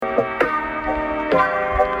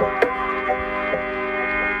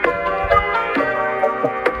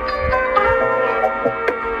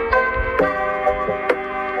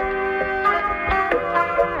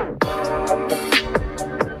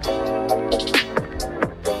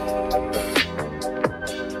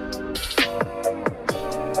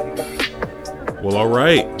Well, all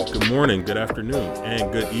right. Good morning, good afternoon,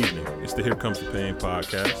 and good evening. It's the Here Comes the Pain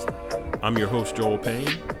podcast. I'm your host, Joel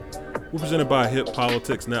Payne. We're presented by Hip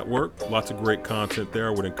Politics Network. Lots of great content there I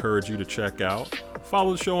would encourage you to check out.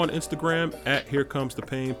 Follow the show on Instagram at Here Comes the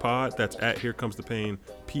Pain Pod. That's at Here Comes the Pain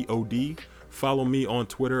POD. Follow me on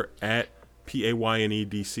Twitter at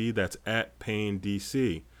PAYNEDC. That's at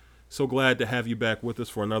PainDC. So glad to have you back with us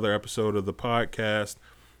for another episode of the podcast.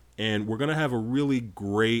 And we're going to have a really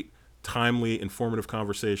great, timely, informative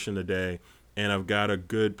conversation today. And I've got a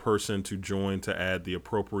good person to join to add the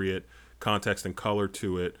appropriate context and color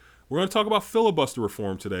to it. We're going to talk about filibuster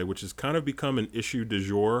reform today, which has kind of become an issue du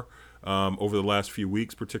jour over the last few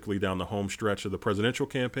weeks, particularly down the home stretch of the presidential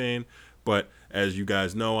campaign. But as you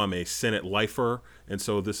guys know, I'm a Senate lifer. And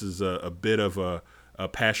so this is a bit of a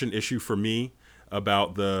passion issue for me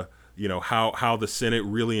about the, how the Senate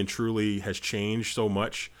really and truly has changed so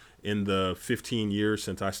much in the 15 years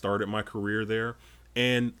since I started my career there.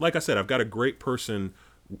 And like I said, I've got a great person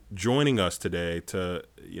joining us today to,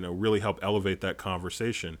 really help elevate that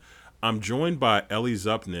conversation. I'm joined by Ellie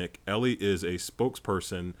Zupnik. Ellie is a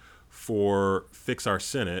spokesperson for Fix Our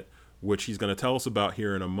Senate, which he's going to tell us about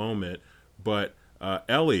here in a moment. But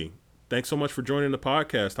Ellie, thanks so much for joining the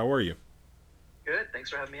podcast. How are you? Good.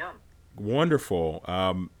 Thanks for having me on. Wonderful.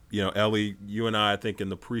 Ellie, you and I think in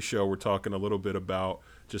the pre-show, we're talking a little bit about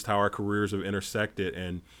just how our careers have intersected.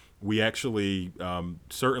 And we actually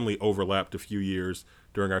certainly overlapped a few years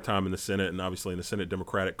during our time in the Senate and obviously in the Senate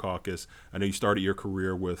Democratic Caucus. I know you started your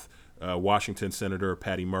career with Washington Senator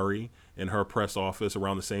Patty Murray in her press office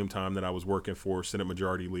around the same time that I was working for Senate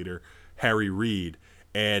Majority Leader Harry Reid.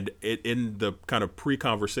 And in the kind of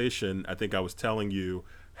pre-conversation, I think I was telling you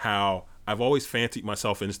how I've always fancied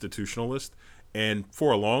myself institutionalist. And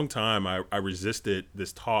for a long time, I resisted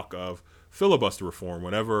this talk of filibuster reform.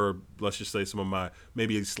 Whenever, let's just say, some of my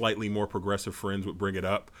maybe slightly more progressive friends would bring it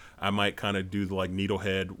up, I might kind of do the like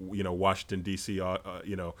needlehead, Washington, D.C.,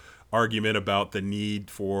 argument about the need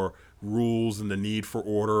for rules and the need for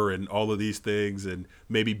order and all of these things, and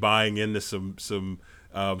maybe buying into some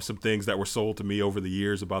things that were sold to me over the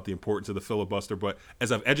years about the importance of the filibuster. But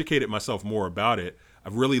as I've educated myself more about it,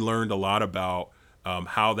 I've really learned a lot about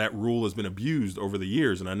how that rule has been abused over the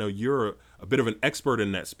years. And I know you're a bit of an expert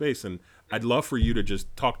in that space. And I'd love for you to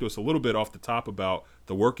just talk to us a little bit off the top about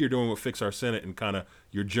the work you're doing with Fix Our Senate and kind of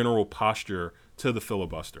your general posture to the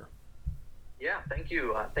filibuster. Yeah, thank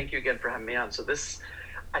you. Thank you again for having me on. So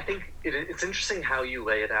I think it's interesting how you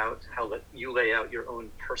lay it out, how you lay out your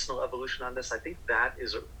own personal evolution on this. I think that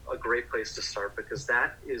is a great place to start, because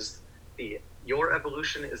that is your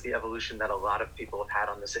evolution is the evolution that a lot of people have had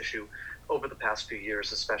on this issue over the past few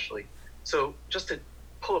years, especially. So just to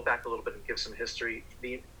pull it back a little bit and give some history,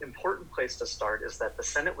 the important place to start is that the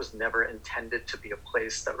Senate was never intended to be a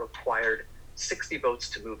place that required 60 votes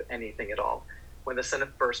to move anything at all. When the Senate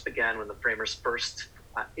first began, when the framers first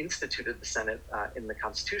instituted the Senate in the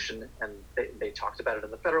Constitution, and they talked about it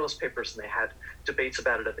in the Federalist Papers, and they had debates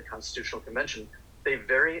about it at the Constitutional Convention, they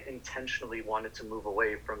very intentionally wanted to move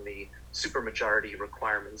away from the supermajority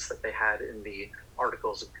requirements that they had in the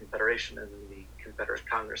Articles of Confederation and in the Confederate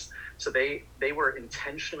Congress. So they were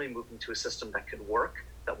intentionally moving to a system that could work,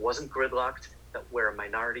 that wasn't gridlocked, that where a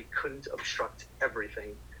minority couldn't obstruct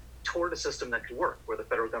everything, toward a system that could work, where the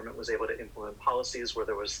federal government was able to implement policies, where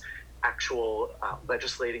there was actual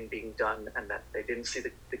legislating being done, and that they didn't see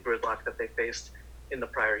the gridlock that they faced in the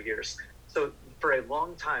prior years. So for a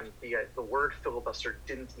long time, the word filibuster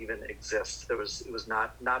didn't even exist. It was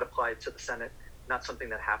not applied to the Senate, not something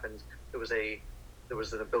that happened. There was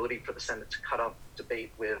an ability for the Senate to cut off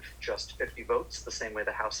debate with just 50 votes, the same way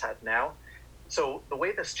the House had now. So the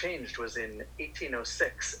way this changed was in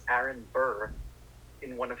 1806, Aaron Burr,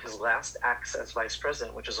 in one of his last acts as vice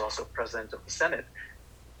president, which is also president of the Senate,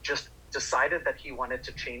 just decided that he wanted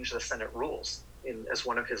to change the Senate rules as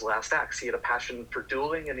one of his last acts. He had a passion for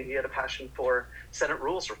dueling, and he had a passion for Senate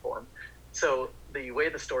rules reform. So the way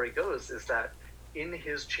the story goes is that in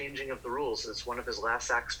his changing of the rules, as one of his last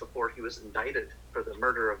acts before he was indicted for the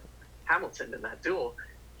murder of Hamilton in that duel,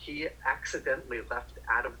 he accidentally left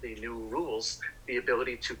out of the new rules the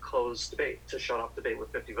ability to close debate, to shut off debate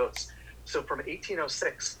with 50 votes. So from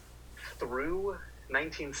 1806 through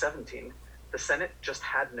 1917, the Senate just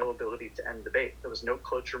had no ability to end debate. There was no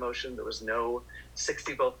cloture motion. There was no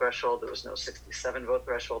 60 vote threshold. There was no 67 vote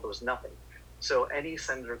threshold. There was nothing. So any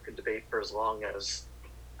senator could debate for as long as,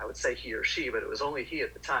 I would say he or she, but it was only he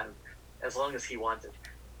at the time, as long as he wanted.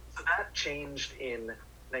 So that changed in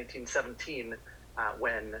 1917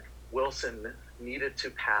 when Wilson needed to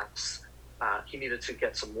pass, he needed to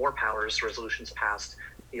get some more powers, resolutions passed.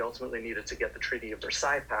 He ultimately needed to get the Treaty of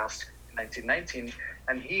Versailles passed. in 1919,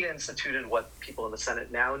 and he instituted what people in the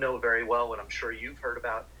Senate now know very well, what I'm sure you've heard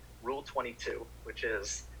about, Rule 22, which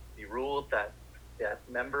is the rule that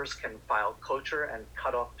members can file cloture and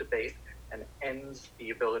cut off debate and ends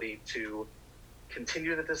the ability to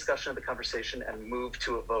continue the discussion of the conversation and move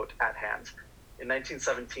to a vote at hand. In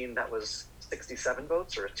 1917, that was 67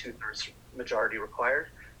 votes, or a 2/3 majority required.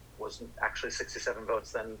 It was actually 67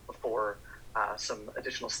 votes then before some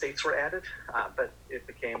additional states were added, but it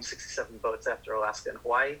became 67 votes after Alaska and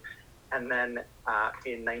Hawaii. And then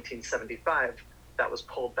in 1975, that was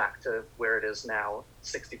pulled back to where it is now,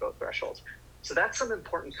 60 vote threshold. So that's some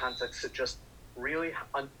important context to just really,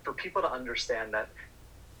 for people to understand that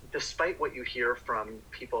despite what you hear from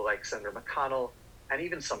people like Senator McConnell and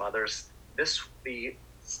even some others, the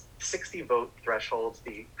 60 vote threshold,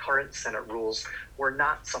 the current Senate rules, were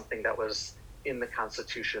not something that was in the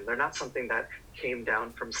Constitution. They're not something that came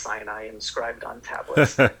down from Sinai and inscribed on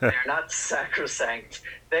tablets. They're not sacrosanct.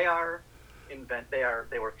 They were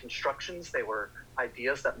constructions. They were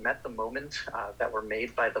ideas that met the moment, that were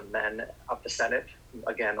made by the men of the Senate,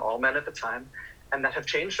 again, all men at the time, and that have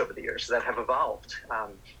changed over the years, that have evolved.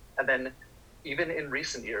 And then even in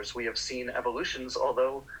recent years, we have seen evolutions,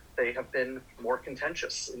 although they have been more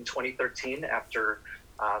contentious. In 2013, after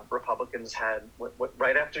Republicans had,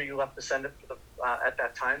 right after you left the Senate, at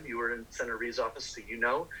that time, you were in Senator Reid's office, so you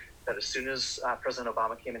know that as soon as President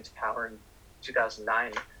Obama came into power in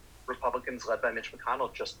 2009, Republicans led by Mitch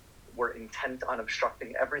McConnell just were intent on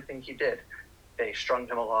obstructing everything he did. They strung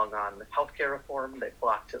him along on healthcare reform. They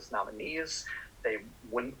blocked his nominees. The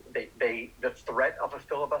threat of a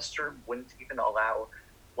filibuster wouldn't even allow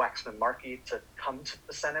Waxman Markey to come to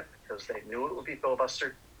the Senate because they knew it would be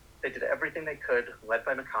filibustered. They did everything they could, led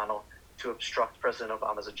by McConnell, to obstruct President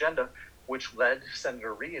Obama's agenda, which led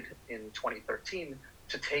Senator Reid in 2013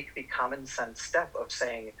 to take the common sense step of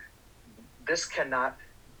saying, this cannot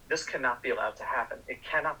be allowed to happen. It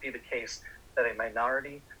cannot be the case that a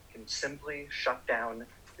minority can simply shut down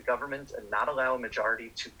the government and not allow a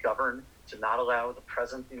majority to govern, to not allow the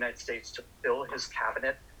President of the United States to fill his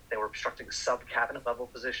cabinet. They were obstructing sub-cabinet level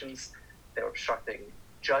positions. They were obstructing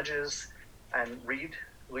judges. And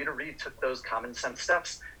Leader Reid took those common sense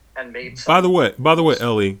steps and made some... By the way,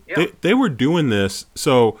 Ellie, yeah. they were doing this.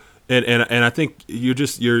 So, and I think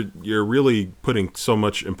you're really putting so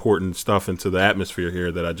much important stuff into the atmosphere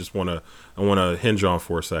here that I want to hinge on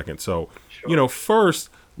for a second. So, Sure. First,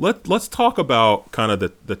 let's talk about kind of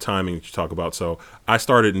the timing that you talk about. So I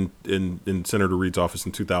started in Senator Reid's office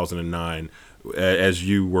in 2009. As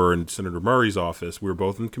you were in Senator Murray's office. We were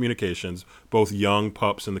both in communications, both young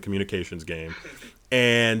pups in the communications game.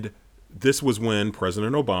 And this was when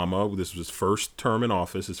President Obama, this was his first term in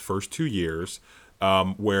office, his first 2 years,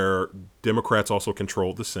 where Democrats also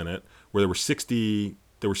controlled the Senate, where there were 60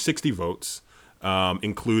 votes,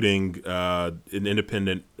 including an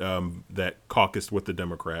independent that caucused with the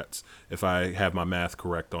Democrats, if I have my math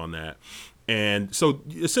correct on that. And so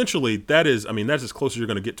essentially that's as close as you're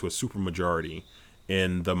going to get to a supermajority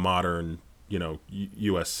in the modern,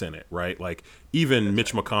 U.S. Senate, right? Like even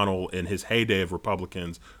Mitch McConnell in his heyday of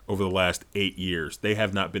Republicans over the last 8 years, they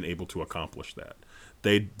have not been able to accomplish that.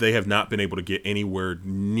 They have not been able to get anywhere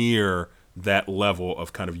near that level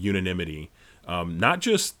of kind of unanimity, not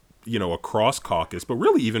just across caucus, but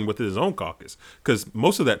really even within his own caucus. Because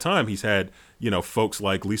most of that time he's had, folks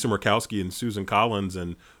like Lisa Murkowski and Susan Collins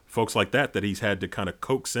and folks like that he's had to kind of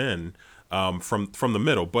coax in from the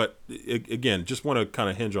middle. But again, just want to kind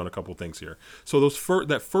of hinge on a couple things here. So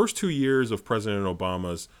that first 2 years of President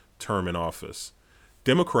Obama's term in office,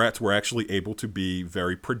 Democrats were actually able to be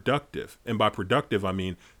very productive. And by productive, I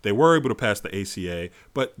mean they were able to pass the ACA,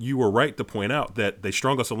 but you were right to point out that they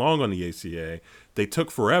strung us along on the ACA. They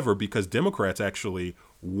took forever because Democrats actually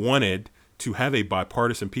wanted to have a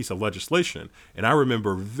bipartisan piece of legislation. And I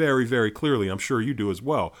remember very, very clearly, I'm sure you do as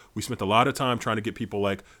well, we spent a lot of time trying to get people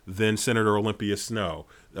like then Senator Olympia Snowe,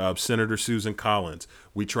 Senator Susan Collins.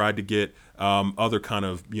 We tried to get other kind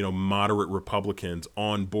of, moderate Republicans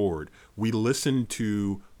on board. We listened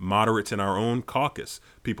to moderates in our own caucus,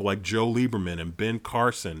 people like Joe Lieberman and Ben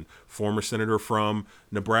Carson, former senator from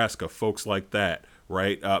Nebraska, folks like that,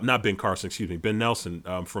 right? Not Ben Carson, excuse me, Ben Nelson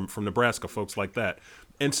from Nebraska, folks like that.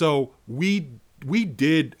 And so we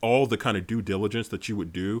did all the kind of due diligence that you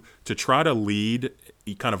would do to try to lead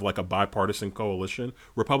kind of like a bipartisan coalition.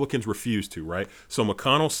 Republicans refused to, right? So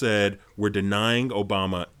McConnell said, we're denying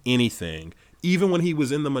Obama anything, even when he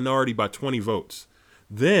was in the minority by 20 votes.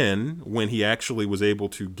 Then when he actually was able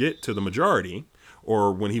to get to the majority,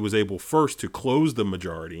 or when he was able first to close the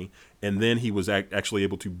majority, and then he was actually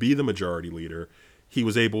able to be the majority leader, he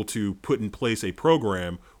was able to put in place a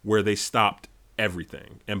program where they stopped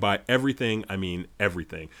everything. And by everything, I mean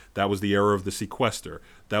everything. That was the era of the sequester.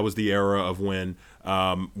 That was the era of when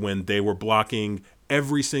they were blocking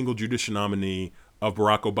every single judicial nominee of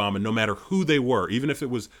Barack Obama, no matter who they were, even if it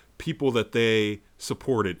was people that they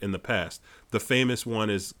supported in the past. The famous one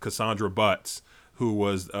is Cassandra Butts, who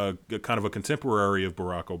was kind of a contemporary of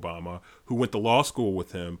Barack Obama, who went to law school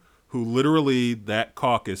with him, who literally that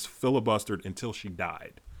caucus filibustered until she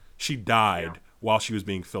died. She died while she was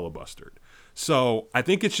being filibustered. So I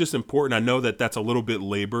think it's just important. I know that that's a little bit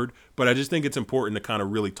labored, but I just think it's important to kind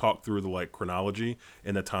of really talk through the like chronology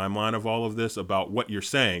and the timeline of all of this about what you're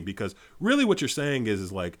saying, because really what you're saying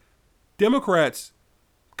is like Democrats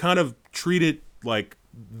kind of treated like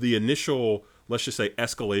the initial, let's just say,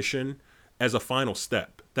 escalation as a final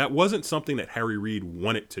step. That wasn't something that Harry Reid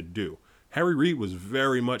wanted to do. Harry Reid was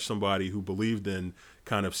very much somebody who believed in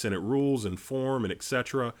kind of Senate rules and form and et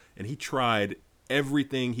cetera, and he tried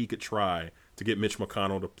everything he could try to get Mitch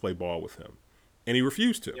McConnell to play ball with him. And he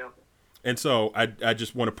refused to. Yeah. And so I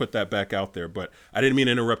just want to put that back out there, but I didn't mean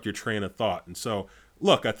to interrupt your train of thought. And so,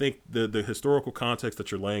 look, I think the historical context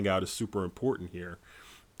that you're laying out is super important here.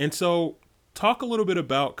 And so talk a little bit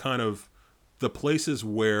about kind of the places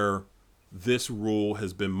where this rule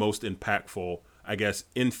has been most impactful, I guess,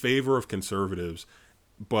 in favor of conservatives,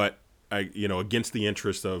 but against the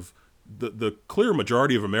interest of the clear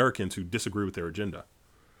majority of Americans who disagree with their agenda.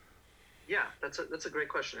 Yeah, that's a great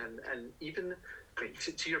question. And even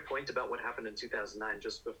to your point about what happened in 2009,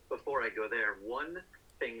 just before I go there, one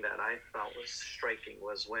thing that I thought was striking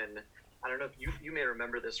was when, I don't know if you may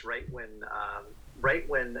remember this, right when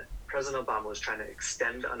President Obama was trying to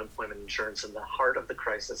extend unemployment insurance in the heart of the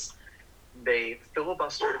crisis, they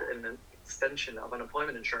filibustered an extension of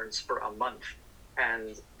unemployment insurance for a month.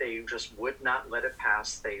 And they just would not let it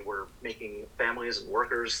pass. They were making families and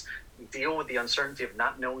workers deal with the uncertainty of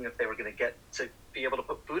not knowing if they were going to get to be able to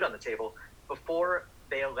put food on the table before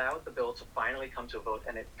they allowed the bill to finally come to a vote,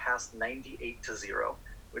 and it passed 98-0,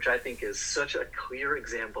 which I think is such a clear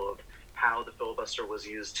example of how the filibuster was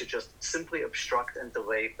used to just simply obstruct and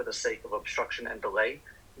delay for the sake of obstruction and delay.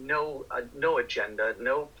 No agenda,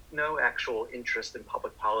 no actual interest in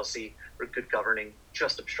public policy or good governing,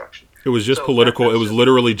 just obstruction. It was just political. It was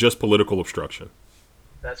literally just political obstruction.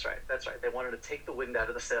 That's right. They wanted to take the wind out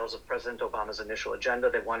of the sails of President Obama's initial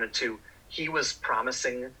agenda. He was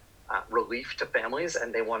promising relief to families,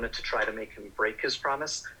 and they wanted to try to make him break his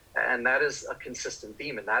promise. And that is a consistent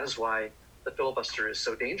theme. And that is why the filibuster is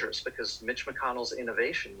so dangerous, because Mitch McConnell's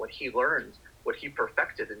innovation, what he learned, what he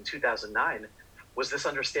perfected in 2009, was this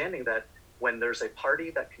understanding that when there's a party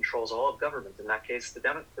that controls all of government, in that case, the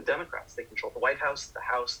Democrats, they control the White House, the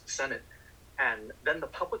House, the Senate, and then the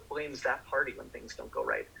public blames that party when things don't go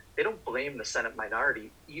right. They don't blame the Senate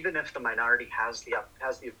minority, even if the minority has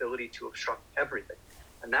the ability to obstruct everything.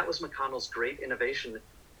 And that was McConnell's great innovation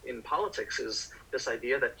in politics, is this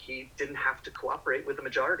idea that he didn't have to cooperate with the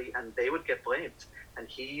majority and they would get blamed. And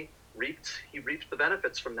he reaped the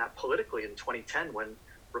benefits from that politically in 2010 when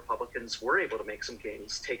Republicans were able to make some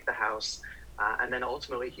gains, take the House, and then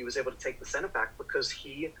ultimately he was able to take the Senate back because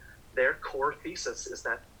their core thesis is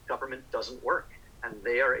that government doesn't work, and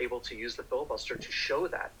they are able to use the filibuster to show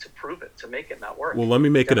that, to prove it, to make it not work. Well, let me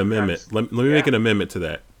make an amendment. Let me make an amendment to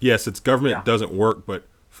that. Yes, it's government doesn't work, but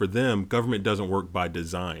for them, government doesn't work by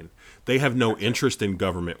design. They have no interest in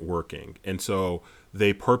government working, and so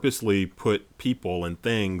they purposely put people and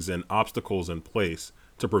things and obstacles in place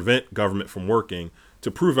to prevent government from working,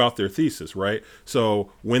 to prove out their thesis, right?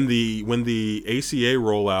 So when the ACA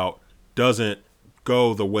rollout doesn't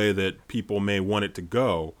go the way that people may want it to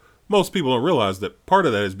go, most people don't realize that part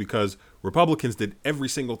of that is because Republicans did every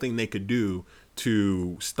single thing they could do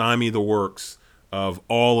to stymie the works of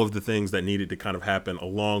all of the things that needed to kind of happen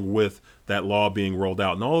along with that law being rolled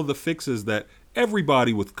out, and all of the fixes that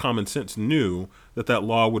everybody with common sense knew that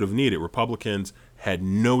law would have needed. Republicans had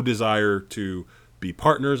no desire to be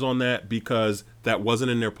partners on that because that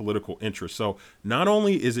wasn't in their political interest. So not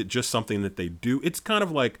only is it just something that they do, it's kind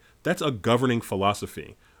of like that's a governing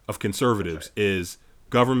philosophy of conservatives, is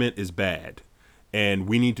government is bad and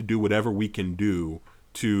we need to do whatever we can do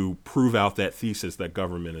to prove out that thesis that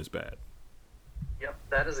government is bad. Yep,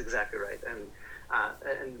 that is exactly right.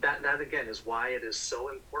 And that again is why it is so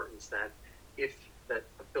important that the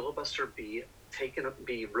filibuster be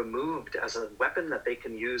removed as a weapon that they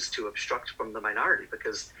can use to obstruct from the minority.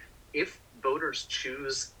 Because if voters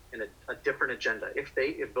choose a different agenda, if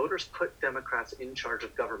voters put Democrats in charge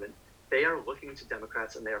of government, they are looking to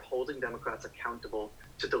Democrats and they are holding Democrats accountable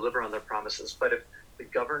to deliver on their promises. But if the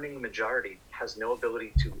governing majority has no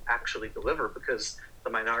ability to actually deliver because the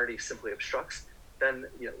minority simply obstructs, then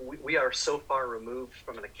we are so far removed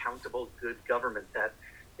from an accountable, good government that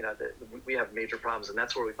we have major problems, and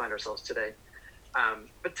that's where we find ourselves today.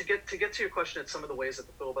 But to get to your question at some of the ways that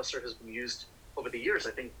the filibuster has been used over the years,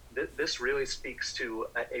 I think this really speaks to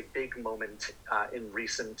a big moment in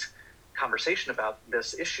recent conversation about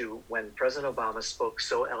this issue when President Obama spoke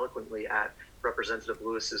so eloquently at Representative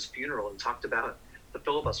Lewis's funeral and talked about the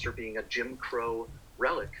filibuster being a Jim Crow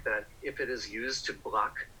relic, that if it is used to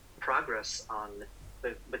block progress on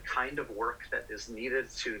the kind of work that is needed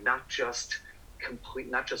to not just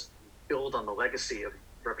build on the legacy of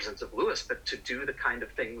Representative Lewis, but to do the kind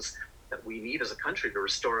of things that we need as a country to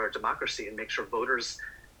restore our democracy and make sure voters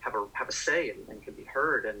have a say and can be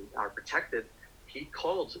heard and are protected, he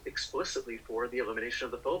called explicitly for the elimination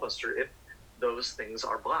of the filibuster if those things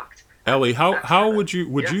are blocked. Ellie, how would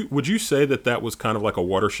you say that was kind of like a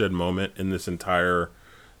watershed moment in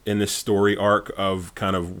this story arc of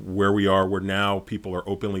kind of where we are, where now people are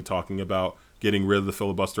openly talking about getting rid of the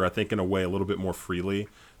filibuster, I think in a way a little bit more freely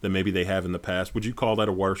than maybe they have in the past? Would you call that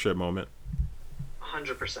a watershed moment?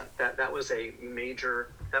 100%. That was a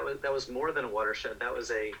major, that was more than a watershed. That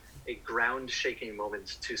was a ground shaking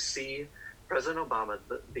moment to see President Obama,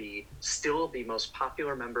 still the most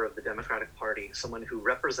popular member of the Democratic Party, someone who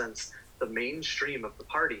represents the mainstream of the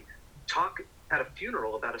party, talk at a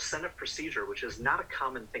funeral about a Senate procedure, which is not a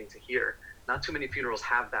common thing to hear. Not too many funerals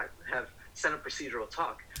have Senate procedural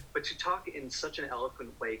talk, but to talk in such an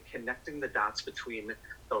eloquent way, connecting the dots between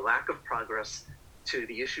the lack of progress to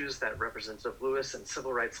the issues that Representative Lewis and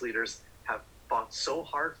civil rights leaders have fought so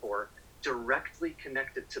hard for, directly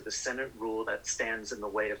connected to the Senate rule that stands in the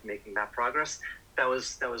way of making that progress. That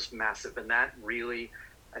was massive, and that really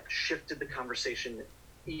shifted the conversation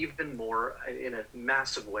even more in a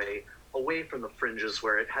massive way away from the fringes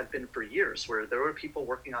where it had been for years, where there were people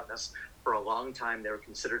working on this for a long time. They were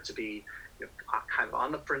considered to be kind of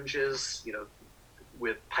on the fringes,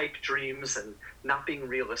 with pipe dreams and not being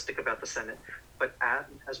realistic about the Senate. But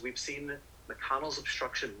as we've seen McConnell's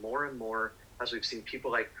obstruction more and more, as we've seen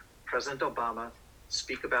people like President Obama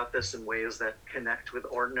speak about this in ways that connect with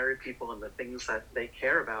ordinary people and the things that they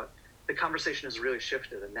care about, the conversation has really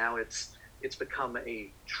shifted, and now it's become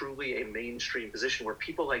truly a mainstream position where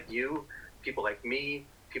people like you, people like me,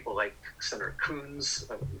 people like Senator Coons,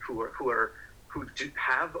 who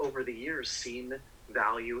have over the years seen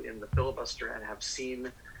value in the filibuster and have seen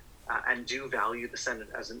and do value the Senate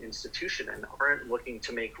as an institution and aren't looking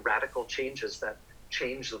to make radical changes that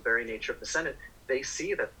change the very nature of the Senate. They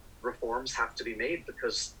see that reforms have to be made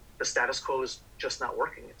because the status quo is just not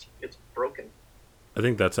working. It's broken. I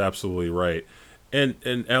think that's absolutely right. And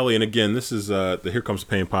Ellie, and again, this is the Here Comes the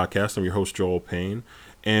Pain podcast. I'm your host, Joel Payne,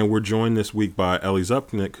 and we're joined this week by Ellie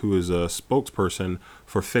Zupnik, who is a spokesperson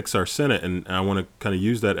for Fix Our Senate. And I want to kind of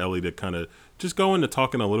use that, Ellie, to kind of just go into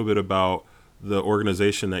talking a little bit about the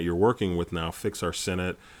organization that you're working with now, Fix Our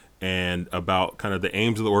Senate, and about kind of the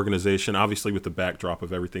aims of the organization, obviously with the backdrop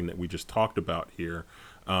of everything that we just talked about here.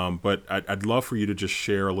 But I'd love for you to just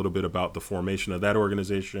share a little bit about the formation of that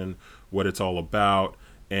organization, what it's all about,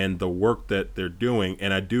 and the work that they're doing.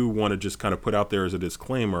 And I do want to just kind of put out there as a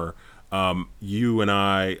disclaimer, you and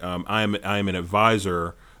I am an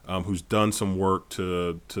advisor who's done some work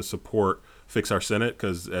to support Fix Our Senate,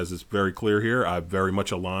 because as it's very clear here, I'm very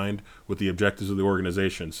much aligned with the objectives of the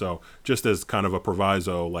organization. So just as kind of a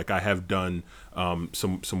proviso, like I have done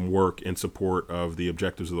some work in support of the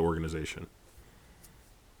objectives of the organization.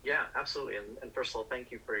 Yeah, absolutely. And first of all,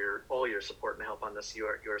 thank you for all your support and help on this. You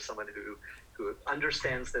are someone who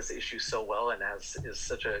understands this issue so well and is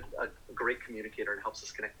such a great communicator and helps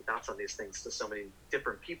us connect the dots on these things to so many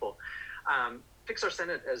different people. Fix Our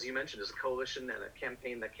Senate, as you mentioned, is a coalition and a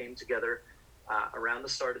campaign that came together around the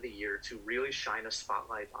start of the year to really shine a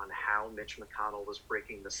spotlight on how Mitch McConnell was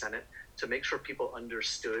breaking the Senate, to make sure people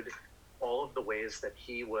understood all of the ways that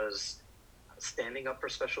he was standing up for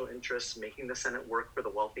special interests, making the Senate work for the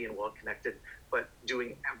wealthy and well-connected, but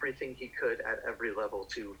doing everything he could at every level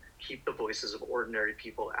to keep the voices of ordinary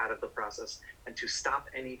people out of the process and to stop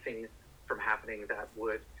anything from happening that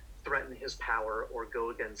would threaten his power or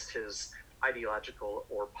go against his ideological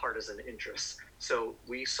or partisan interests. So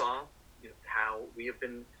we saw how we have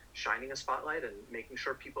been shining a spotlight and making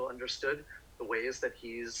sure people understood the ways that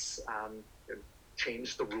he's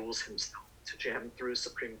changed the rules himself to jam through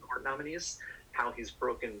Supreme Court nominees, how he's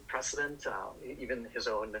broken precedent, even his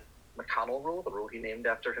own McConnell rule, the rule he named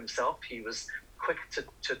after himself. He was quick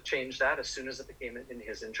to change that as soon as it became in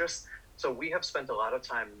his interest. So we have spent a lot of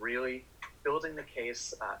time really building the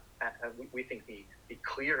case. We think the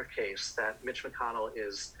clear case that Mitch McConnell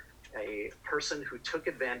is a person who took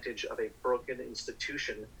advantage of a broken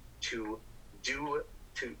institution to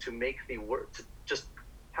make to just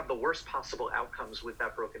have the worst possible outcomes with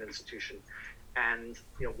that broken institution. And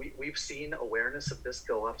we've seen awareness of this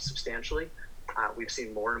go up substantially. We've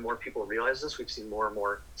seen more and more people realize this. We've seen more and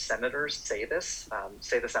more senators say this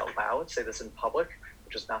out loud, say this in public,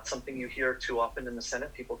 which is not something you hear too often in the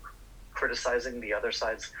Senate, people criticizing the other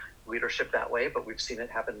side's leadership that way, but we've seen it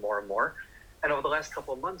happen more and more. And over the last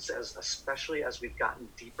couple of months, especially as we've gotten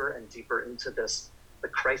deeper and deeper into this, the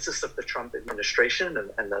crisis of the Trump administration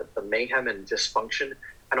and the mayhem and dysfunction,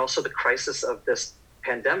 and also the crisis of this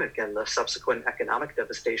pandemic and the subsequent economic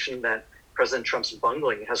devastation that President Trump's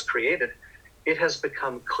bungling has created, it has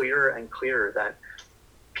become clearer and clearer that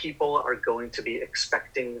people are going to be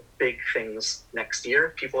expecting big things next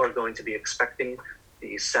year. People are going to be expecting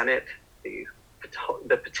the Senate, the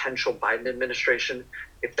potential Biden administration,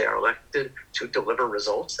 if they are elected, to deliver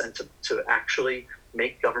results and to actually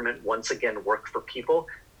make government once again work for people.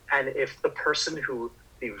 And if the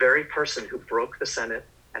very person who broke the Senate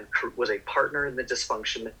and was a partner in the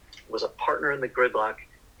dysfunction, was a partner in the gridlock,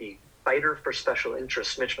 the fighter for special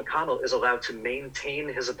interests, Mitch McConnell, is allowed to maintain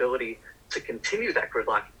his ability to continue that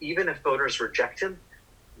gridlock, even if voters reject him,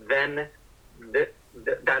 then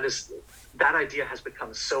that idea has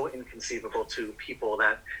become so inconceivable to people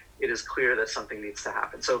that it is clear that something needs to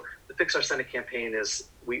happen. So the Fix Our Senate campaign is,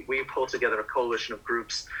 we pull together a coalition of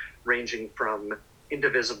groups ranging from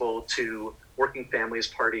Indivisible to Working Families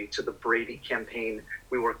Party to the Brady campaign.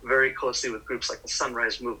 We work very closely with groups like the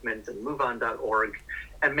Sunrise Movement and MoveOn.org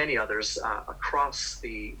and many others across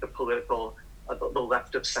the political, the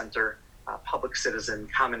left of center, Public Citizen,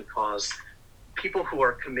 Common Cause, people who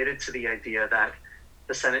are committed to the idea that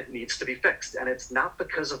the Senate needs to be fixed. And it's not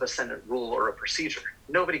because of a Senate rule or a procedure.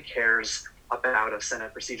 Nobody cares about a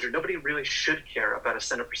Senate procedure. Nobody really should care about a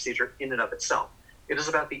Senate procedure in and of itself. It is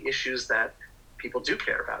about the issues that people do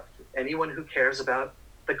care about. Anyone who cares about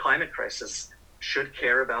the climate crisis should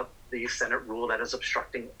care about the Senate rule that is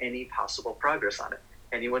obstructing any possible progress on it.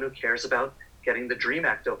 Anyone who cares about getting the DREAM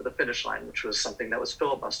Act over the finish line, which was something that was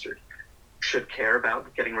filibustered, should care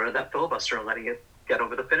about getting rid of that filibuster and letting it get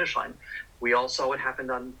over the finish line. We all saw what happened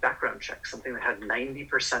on background checks, something that had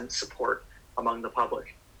 90% support among the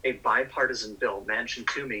public. A bipartisan bill,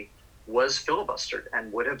 Manchin-Toomey, was filibustered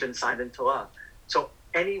and would have been signed into law. So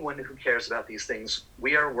anyone who cares about these things,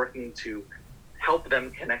 we are working to help them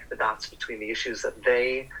connect the dots between the issues that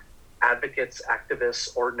they, advocates,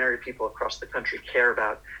 activists, ordinary people across the country care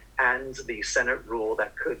about, and the Senate rule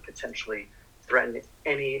that could potentially threaten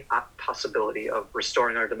any possibility of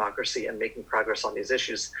restoring our democracy and making progress on these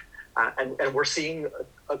issues. And we're seeing,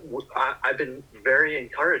 I've been very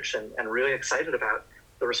encouraged and really excited about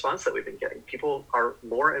the response that we've been getting.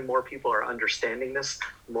 More and more people are understanding this.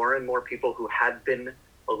 More and more people who had been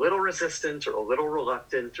a little resistant or a little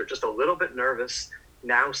reluctant or just a little bit nervous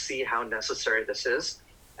now see how necessary this is.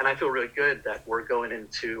 And I feel really good that we're going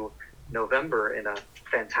into November in a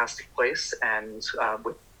fantastic place and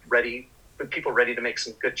with people ready to make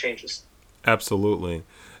some good changes. Absolutely.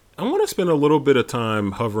 I want to spend a little bit of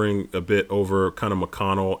time hovering a bit over kind of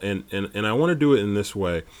McConnell, and I want to do it in this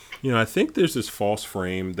way. I think there's this false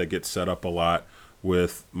frame that gets set up a lot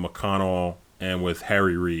with McConnell and with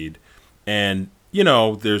Harry Reid. And,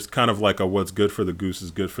 there's kind of like a what's good for the goose is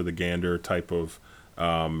good for the gander type of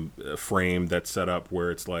frame that's set up where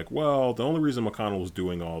it's like, well, the only reason McConnell was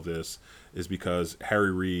doing all this is because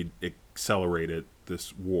Harry Reid accelerated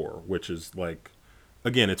this war, which is like,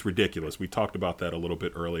 again, it's ridiculous. We talked about that a little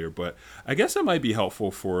bit earlier, but I guess it might be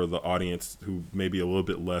helpful for the audience who may be a little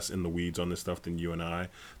bit less in the weeds on this stuff than you and I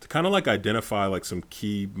to kind of like identify like some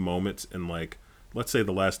key moments in like, let's say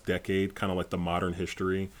the last decade, kind of like the modern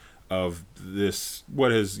history of this,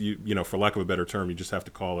 what is, for lack of a better term, you just have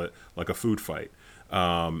to call it like a food fight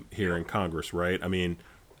here in Congress, right? I mean,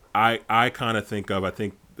 I kind of think,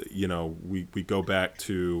 we go back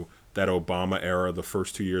to that Obama era, the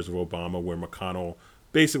first 2 years of Obama, where McConnell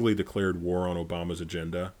basically declared war on Obama's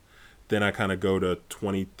agenda. Then I kind of go to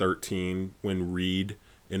 2013 when Reid,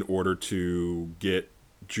 in order to get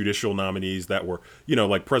judicial nominees that were,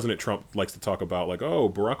 like President Trump likes to talk about, like, oh,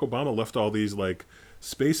 Barack Obama left all these like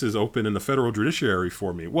spaces open in the federal judiciary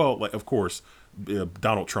for me. Well, like, of course,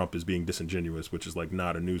 Donald Trump is being disingenuous, which is like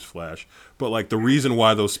not a newsflash. But like the reason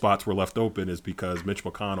why those spots were left open is because Mitch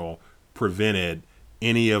McConnell prevented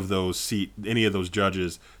any of those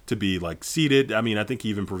judges to be like seated. I mean, I think he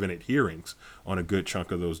even prevented hearings on a good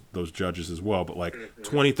chunk of those judges as well. But like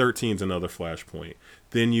 2013 is another flashpoint.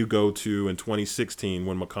 Then you go to in 2016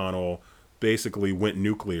 when McConnell basically went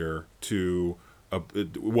nuclear to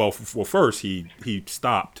first he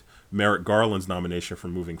stopped Merrick Garland's nomination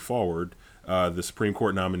from moving forward, the Supreme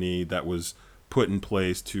Court nominee that was put in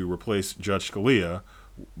place to replace Judge Scalia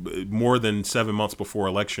more than 7 months before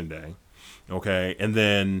Election Day. Okay, and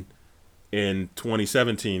then in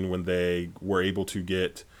 2017, when they were able to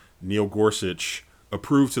get Neil Gorsuch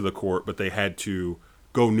approved to the court, but they had to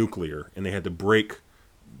go nuclear and they had to break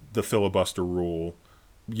the filibuster rule,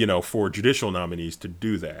 for judicial nominees to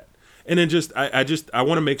do that. And then I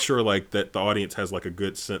want to make sure like that the audience has like a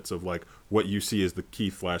good sense of like what you see as the key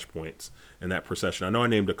flashpoints in that procession. I know I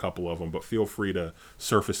named a couple of them, but feel free to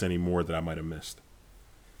surface any more that I might have missed.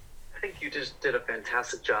 I think you just did a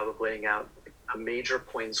fantastic job of laying out major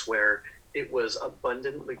points where it was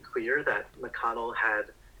abundantly clear that McConnell had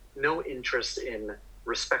no interest in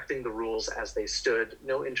respecting the rules as they stood,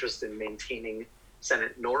 no interest in maintaining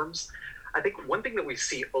Senate norms. I think one thing that we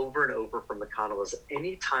see over and over from McConnell is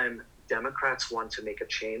anytime Democrats want to make a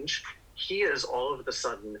change, he is all of a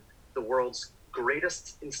sudden the world's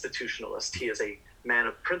greatest institutionalist. He is a man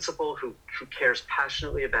of principle who cares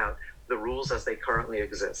passionately about the rules as they currently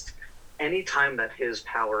exist. Anytime that his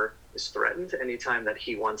power is threatened, anytime that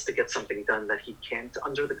he wants to get something done that he can't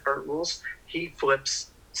under the current rules, he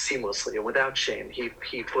flips seamlessly and without shame.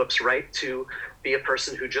 He flips right to be a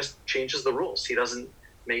person who just changes the rules. He doesn't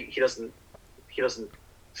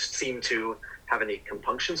seem to have any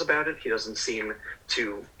compunctions about it. He doesn't seem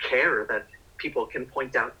to care that people can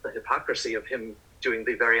point out the hypocrisy of him doing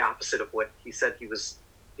the very opposite of what he said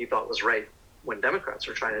he thought was right when Democrats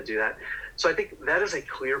were trying to do that. So I think that is a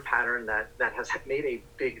clear pattern that has made a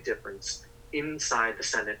big difference inside the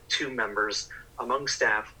Senate to members, among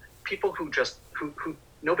staff, people who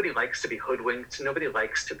nobody likes to be hoodwinked, nobody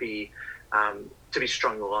likes to be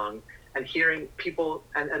strung along. And hearing people,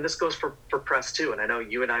 and this goes for press too, and I know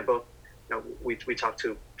you and I both, we talk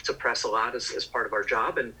to press a lot as part of our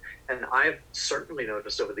job, and I've certainly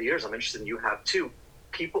noticed over the years, I'm interested in you have too,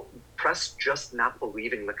 press just not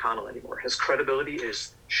believing McConnell anymore. His credibility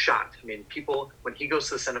is shot. I mean, people, when he goes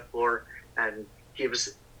to the Senate floor and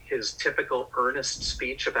gives his typical earnest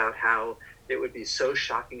speech about how it would be so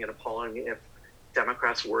shocking and appalling if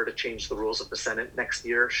Democrats were to change the rules of the Senate next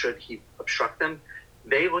year, should he obstruct them,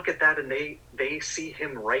 they look at that and they see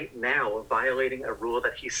him right now violating a rule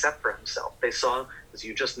that he set for himself. They saw, as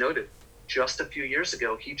you just noted, just a few years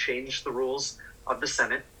ago, he changed the rules of the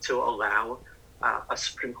Senate to allow a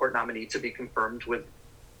Supreme Court nominee to be confirmed with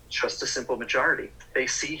just a simple majority. They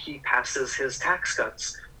see he passes his tax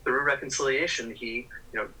cuts through reconciliation,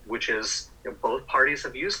 which is, both parties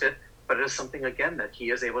have used it, but it is something, again, that he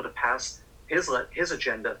is able to pass his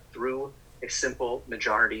agenda through a simple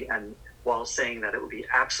majority, and while saying that it would be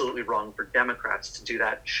absolutely wrong for Democrats to do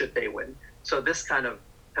that should they win. So this kind of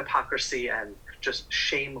hypocrisy and just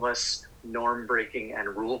shameless norm breaking and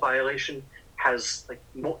rule violation has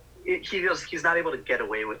he's not able to get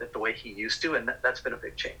away with it the way he used to, and that's been a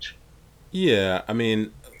big change. Yeah, I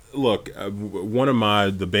mean, look, one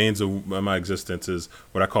of the banes of my existence is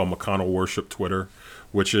what I call McConnell worship Twitter,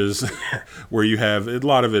 which is where you have a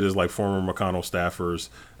lot of it is like former McConnell staffers.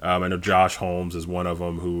 I know Josh Holmes is one of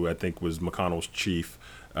them, who I think was McConnell's chief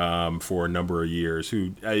for a number of years,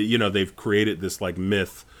 who, they've created this like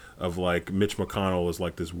myth of like Mitch McConnell is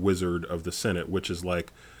like this wizard of the Senate, which is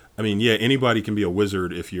like, I mean, yeah, anybody can be a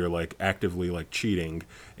wizard if you're like actively like cheating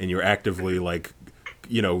and you're actively like,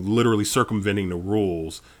 literally circumventing the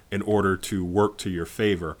rules in order to work to your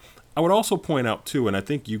favor. I would also point out too, and I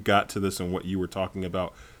think you got to this in what you were talking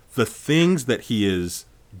about, the things that he is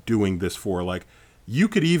doing this for. Like, you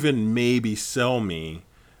could even maybe sell me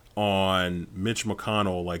on Mitch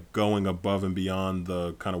McConnell like going above and beyond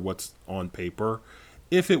the kind of what's on paper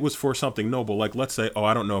if it was for something noble. Like, let's say,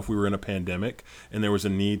 I don't know, if we were in a pandemic and there was a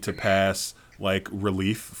need to pass like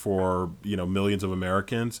relief for, millions of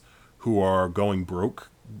Americans who are going broke,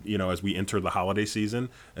 as we enter the holiday season,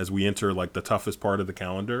 as we enter like the toughest part of the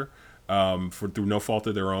calendar, through no fault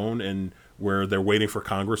of their own, and where they're waiting for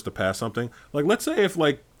Congress to pass something. Like, let's say if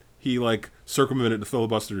like he like circumvented the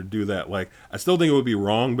filibuster to do that, like, I still think it would be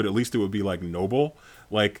wrong, but at least it would be like noble.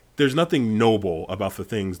 Like, there's nothing noble about the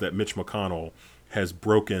things that Mitch McConnell has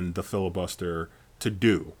broken the filibuster to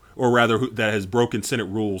do, or rather that has broken Senate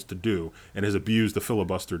rules to do and has abused the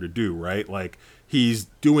filibuster to do, right? Like, he's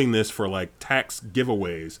doing this for like tax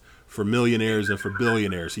giveaways for millionaires and for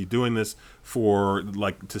billionaires. He's doing this for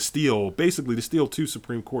like to steal 2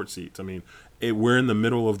 Supreme Court seats. I mean, we're in the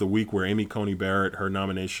middle of the week where Amy Coney Barrett, her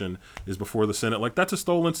nomination is before the Senate. Like, that's a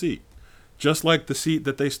stolen seat. Just like the seat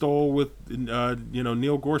that they stole with,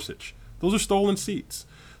 Neil Gorsuch. Those are stolen seats.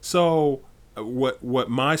 So what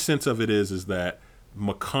my sense of it is that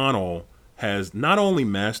McConnell has not only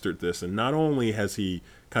mastered this, and not only has he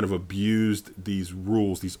kind of abused these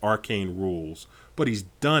rules, these arcane rules, but he's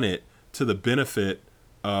done it to the benefit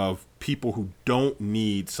of people who don't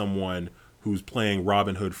need someone who's playing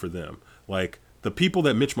Robin Hood for them. Like, the people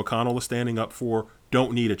that Mitch McConnell is standing up for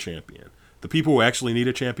don't need a champion. The people who actually need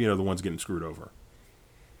a champion are the ones getting screwed over.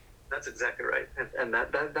 That's exactly right. And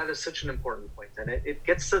that is such an important point. And it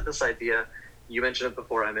gets to this idea, you mentioned it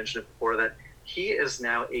before, I mentioned it before, that he is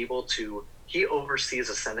now able to, he oversees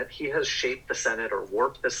a Senate. He has shaped the Senate or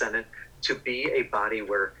warped the Senate to be a body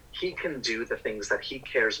where he can do the things that he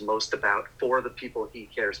cares most about for the people he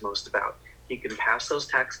cares most about. He can pass those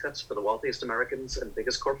tax cuts for the wealthiest Americans and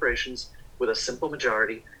biggest corporations with a simple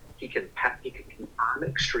majority. He can confirm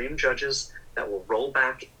extreme judges that will roll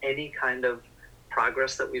back any kind of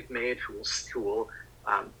progress that we've made, who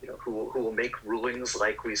will make rulings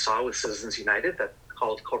like we saw with Citizens United that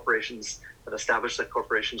called corporations, that established that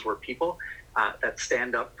corporations were people, that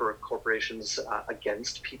stand up for corporations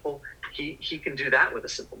against people. He can do that with a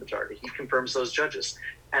simple majority. He confirms those judges,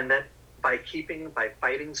 and that by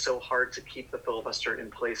fighting so hard to keep the filibuster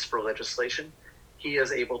in place for legislation, he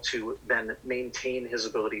is able to then maintain his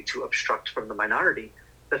ability to obstruct from the minority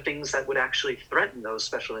the things that would actually threaten those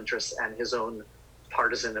special interests and his own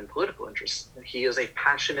partisan and political interests. He is a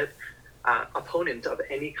passionate opponent of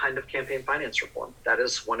any kind of campaign finance reform. That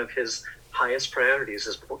is one of his highest priorities,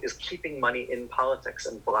 is keeping money in politics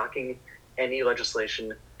and blocking any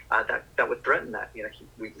legislation that would threaten that.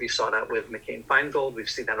 We saw that with McCain-Feingold. We've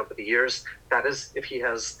seen that over the years. That is, if he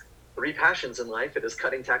has three passions in life, it is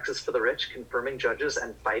cutting taxes for the rich, confirming judges,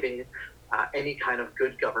 and fighting any kind of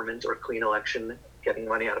good government or clean election, getting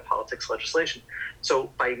money out of politics legislation. So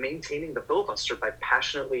by maintaining the filibuster, by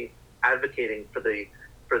passionately advocating for the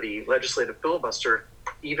legislative filibuster,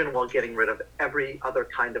 even while getting rid of every other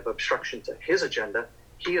kind of obstruction to his agenda,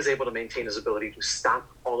 he is able to maintain his ability to stop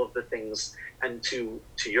all of the things and to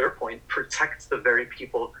your point, protect the very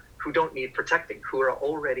people who don't need protecting, who are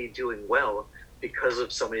already doing well because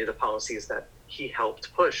of so many of the policies that he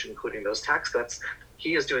helped push, including those tax cuts.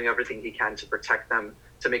 He is doing everything he can to protect them,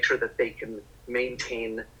 to make sure that they can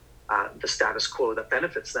maintain the status quo that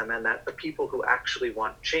benefits them, and that the people who actually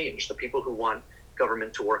want change, the people who want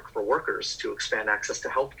government to work for workers, to expand access to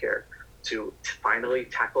healthcare, to finally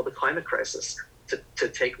tackle the climate crisis, to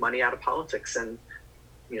take money out of politics and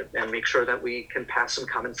make sure that we can pass some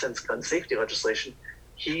common sense gun safety legislation.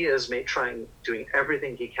 He is doing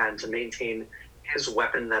everything he can to maintain his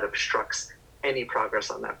weapon that obstructs any progress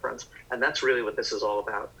on that front. And that's really what this is all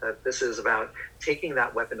about. This is about taking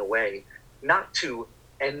that weapon away, not to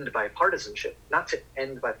end bipartisanship, not to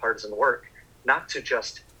end bipartisan work, not to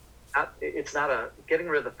just, getting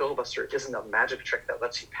rid of the filibuster isn't a magic trick that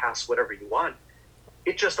lets you pass whatever you want.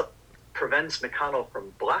 It just prevents McConnell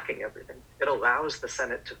from blocking everything. It allows the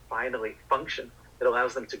Senate to finally function. It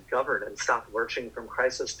allows them to govern and stop lurching from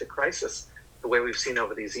crisis to crisis the way we've seen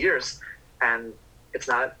over these years. And it's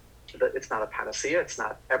not a panacea, it's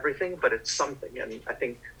not everything, but it's something. And I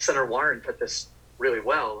think Senator Warren put this really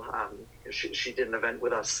well. She did an event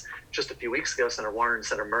with us just a few weeks ago. Senator Warren,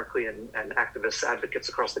 Senator Merkley, and activists, advocates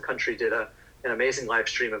across the country did an amazing live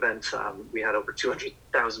stream event. We had over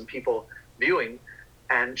 200,000 people viewing.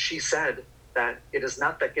 And she said that it is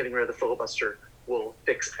not that getting rid of the filibuster will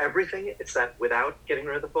fix everything. It's that without getting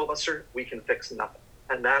rid of the filibuster, we can fix nothing.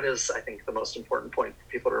 And that is, I think, the most important point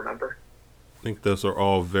for people to remember. I think those are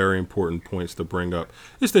all very important points to bring up.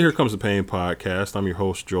 It's the Here Comes the Pain podcast. I'm your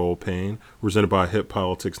host, Joel Payne, presented by Hip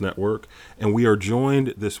Politics Network. And we are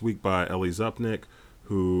joined this week by Ellie Zupnik,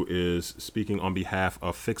 who is speaking on behalf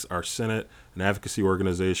of Fix Our Senate, an advocacy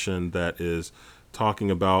organization that is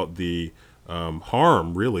talking about the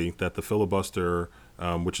harm, really, that the filibuster,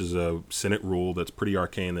 which is a Senate rule that's pretty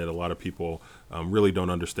arcane, that a lot of people really don't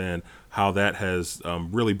understand, how that has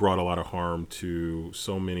really brought a lot of harm to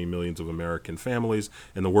so many millions of American families,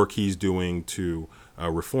 and the work he's doing to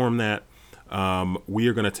reform that. We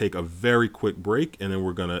are going to take a very quick break, and then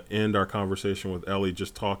we're going to end our conversation with Ellie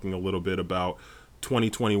just talking a little bit about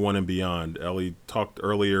 2021 and beyond. Ellie talked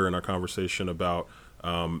earlier in our conversation about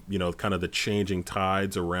kind of the changing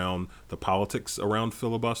tides around the politics around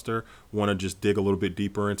filibuster. Want to just dig a little bit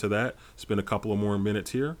deeper into that. Spend a couple of more minutes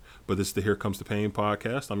here. But this is the Here Comes the Pain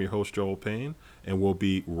podcast. I'm your host, Joel Payne, and we'll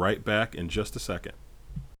be right back in just a second.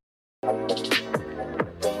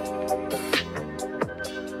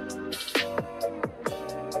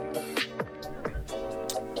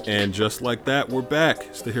 And just like that, we're back.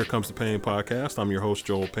 It's the Here Comes the Pain podcast. I'm your host,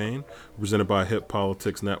 Joel Payne, presented by Hip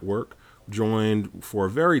Politics Network, joined for a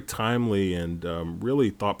very timely and really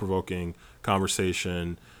thought-provoking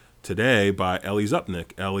conversation today by Ellie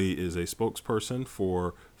Zupnik. Ellie is a spokesperson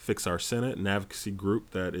for Fix Our Senate, an advocacy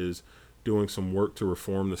group that is doing some work to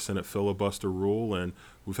reform the Senate filibuster rule. And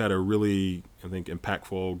we've had a really, I think,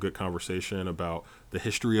 impactful, good conversation about the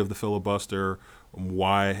history of the filibuster,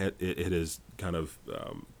 why it has kind of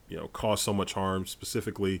caused so much harm,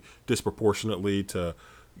 specifically disproportionately to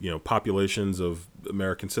populations of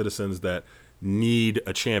American citizens that need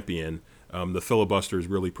a champion. The filibuster has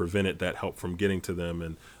really prevented that help from getting to them.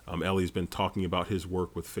 And Ellie's been talking about his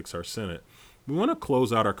work with Fix Our Senate. We want to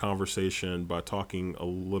close out our conversation by talking a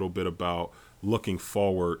little bit about looking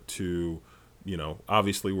forward to,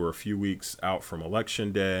 obviously we're a few weeks out from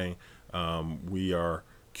Election Day. We are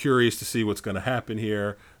curious to see what's going to happen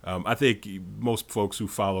here. I think most folks who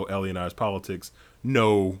follow Ellie and I's politics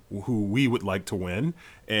know who we would like to win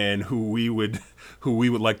and who we would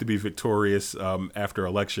like to be victorious after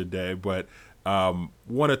Election Day. But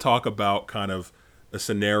want to talk about kind of a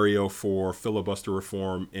scenario for filibuster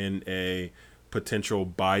reform in a potential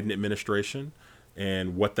Biden administration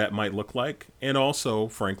and what that might look like, and also,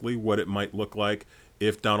 frankly, what it might look like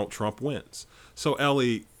if Donald Trump wins. So,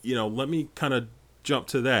 Ellie, let me kind of jump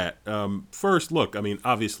to that. First,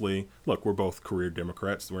 obviously, we're both career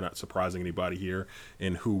Democrats. We're not surprising anybody here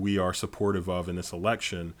in who we are supportive of in this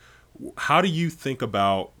election. How do you think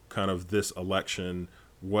about kind of this election,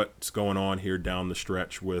 what's going on here down the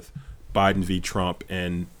stretch with Biden v. Trump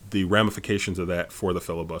and the ramifications of that for the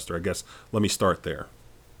filibuster? I guess let me start there.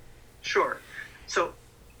 Sure. So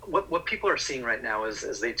what people are seeing right now is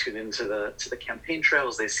as they tune into the campaign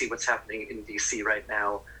trails, they see what's happening in D.C. right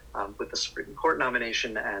now with the Supreme Court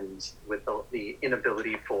nomination and with the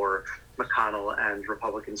inability for McConnell and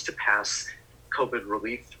Republicans to pass COVID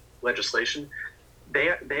relief legislation.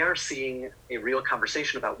 They are seeing a real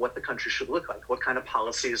conversation about what the country should look like, what kind of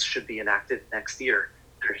policies should be enacted next year.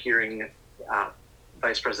 They're hearing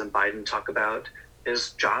Vice President Biden talk about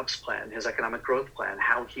his jobs plan, his economic growth plan,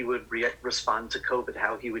 how he would respond to COVID,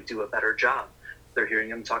 how he would do a better job. They're hearing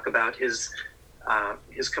him talk about his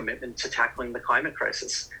commitment to tackling the climate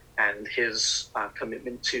crisis and his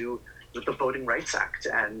commitment to the Voting Rights Act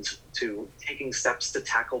and to taking steps to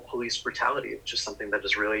tackle police brutality, which is something that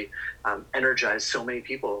has really energized so many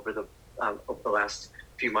people over the last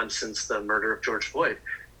few months since the murder of George Floyd.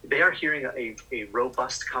 They are hearing a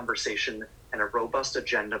robust conversation and a robust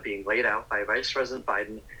agenda being laid out by Vice President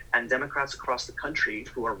Biden and Democrats across the country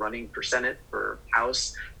who are running for Senate, for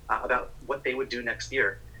House, about what they would do next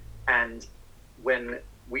year. And when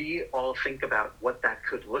we all think about what that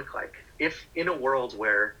could look like, if in a world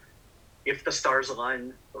where if the stars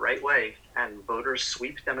align the right way and voters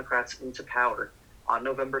sweep Democrats into power on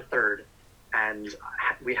November 3rd, and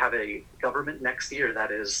we have a government next year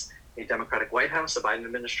that is a Democratic White House, a Biden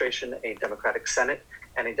administration, a Democratic Senate,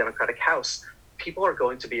 and a Democratic House, people are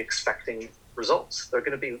going to be expecting results.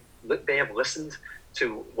 They have listened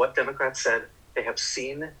to what Democrats said. They have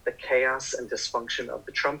seen the chaos and dysfunction of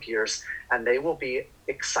the Trump years, and they will be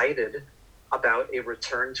excited about a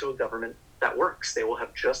return to a government that works. They will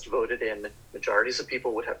have just voted in, majorities of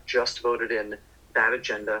people would have just voted in that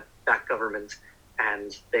agenda, that government,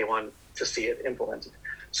 and they want to see it implemented.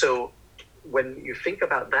 So when you think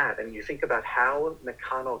about that and you think about how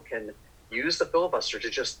McConnell can use the filibuster to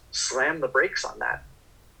just slam the brakes on that,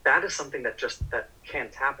 that is something that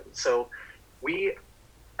can't happen. So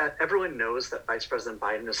everyone knows that Vice President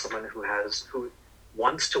Biden is someone who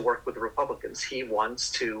wants to work with the Republicans. He wants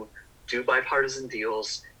to do bipartisan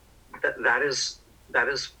deals. That is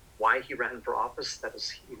why he ran for office.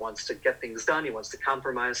 He wants to get things done. He wants to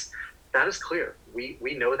compromise. That is clear. We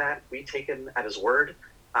know that. We take him at his word,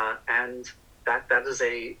 and that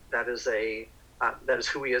is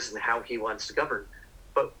who he is and how he wants to govern.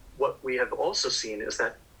 But what we have also seen is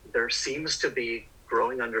that there seems to be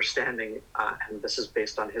growing understanding, and this is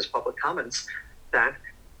based on his public comments, that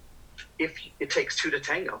if it takes two to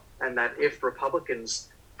tango, and that if Republicans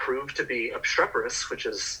prove to be obstreperous, which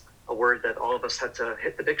is a word that all of us had to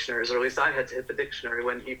hit the dictionaries, or at least I had to hit the dictionary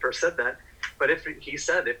when he first said that. But if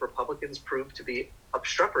Republicans prove to be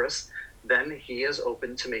obstreperous, then he is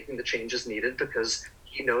open to making the changes needed because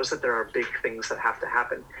he knows that there are big things that have to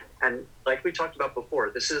happen. And like we talked about before,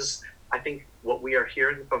 this is, I think, what we are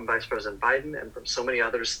hearing from Vice President Biden and from so many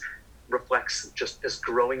others reflects just this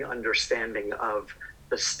growing understanding of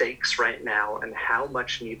the stakes right now and how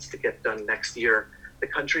much needs to get done next year. The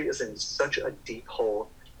country is in such a deep hole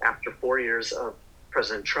after 4 years of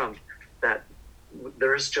President Trump that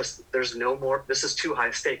there's no more. This is too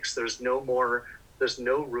high stakes. There's no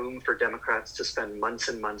room for Democrats to spend months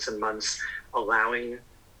and months and months allowing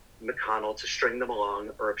McConnell to string them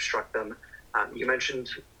along or obstruct them. You mentioned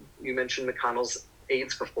McConnell's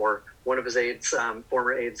aides before. One of his aides,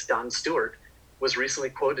 former aides, Don Stewart, was recently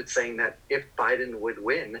quoted saying that if Biden would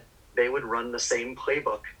win, they would run the same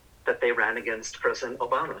playbook that they ran against President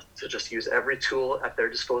Obama, to just use every tool at their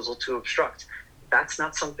disposal to obstruct. That's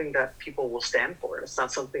not something that people will stand for. It's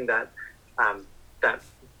not something that that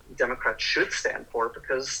Democrats should stand for,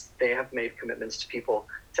 because they have made commitments to people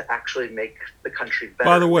to actually make the country better.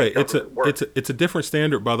 By the way, it's a different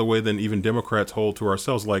standard, by the way, than even Democrats hold to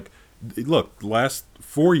ourselves. Like, look, the last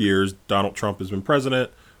 4 years, Donald Trump has been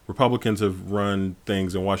president. Republicans have run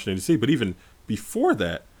things in Washington, D.C. But even before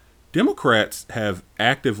that, Democrats have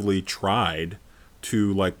actively tried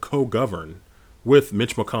to like co-govern with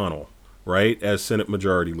Mitch McConnell, right, as Senate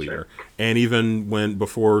Majority Leader. Sure. And even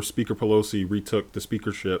before Speaker Pelosi retook the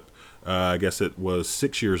speakership, I guess it was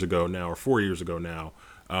 6 years ago now, or 4 years ago now,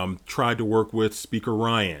 tried to work with Speaker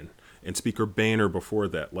Ryan and Speaker Boehner before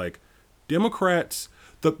that. Like, Democrats,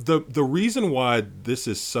 the reason why this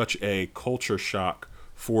is such a culture shock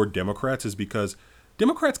for Democrats is because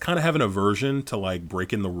Democrats kind of have an aversion to like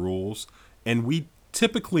breaking the rules, and we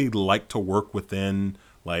typically like to work within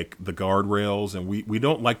like the guardrails, and we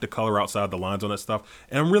don't like to color outside the lines on that stuff.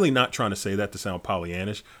 And I'm really not trying to say that to sound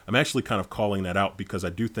Pollyannish. I'm actually kind of calling that out because I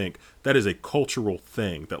do think that is a cultural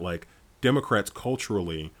thing, that like Democrats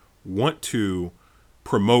culturally want to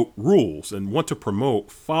promote rules and want to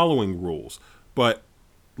promote following rules. But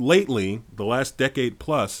lately, the last decade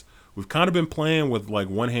plus, we've kind of been playing with like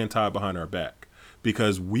one hand tied behind our back,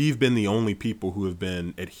 because we've been the only people who have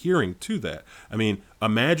been adhering to that. I mean,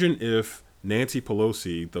 imagine if Nancy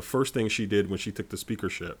Pelosi, the first thing she did when she took the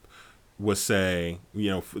speakership was say,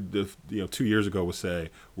 2 years ago was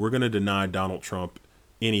say, we're going to deny Donald Trump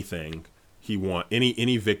anything he wants,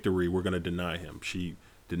 any victory, we're going to deny him. She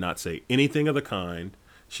did not say anything of the kind.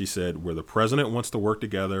 She said, where the president wants to work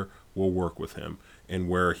together, we'll work with him. And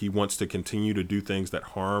where he wants to continue to do things that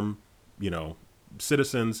harm,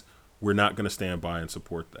 citizens, we're not going to stand by and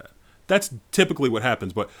support that. That's typically what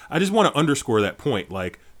happens. But I just want to underscore that point.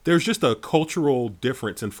 Like, there's just a cultural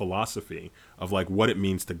difference in philosophy of like what it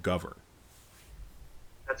means to govern.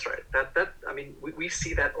 That's right. We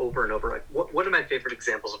see that over and over. Like, one of my favorite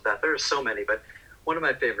examples of that, there are so many, but one of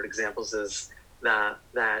my favorite examples is that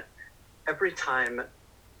every time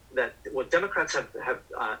that Democrats have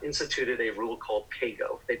instituted a rule called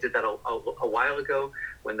PAYGO. They did that a while ago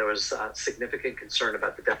when there was significant concern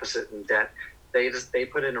about the deficit and debt. They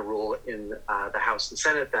put in a rule in the House and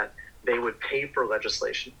Senate that they would pay for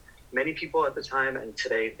legislation. Many people at the time and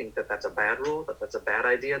today think that that's a bad rule, that that's a bad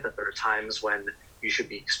idea, that there are times when you should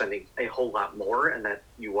be spending a whole lot more and that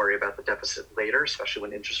you worry about the deficit later, especially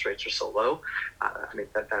when interest rates are so low.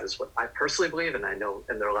 That is what I personally believe, and I know,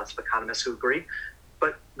 and there are lots of economists who agree.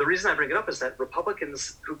 But the reason I bring it up is that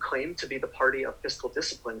Republicans who claim to be the party of fiscal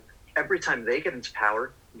discipline, every time they get into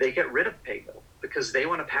power, they get rid of PAYGO because they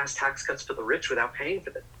want to pass tax cuts for the rich without paying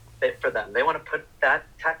for them. They want to put that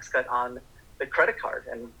tax cut on the credit card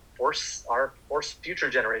and force future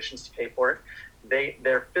generations to pay for it.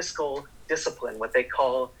 Their fiscal discipline, what they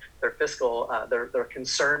call their fiscal, their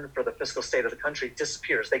concern for the fiscal state of the country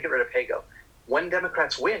disappears. They get rid of PAYGO. When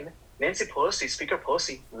Democrats win, Speaker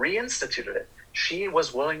Pelosi reinstituted it. She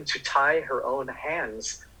was willing to tie her own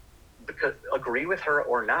hands, because agree with her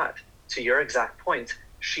or not, to your exact point,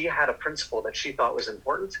 she had a principle that she thought was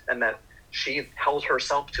important and that she held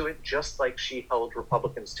herself to it just like she held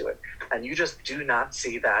Republicans to it. And you just do not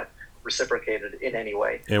see that reciprocated in any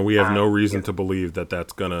way. And we have no reason to believe that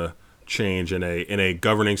that's going to change in a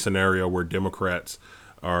governing scenario where Democrats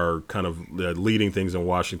are kind of leading things in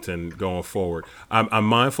Washington going forward. I'm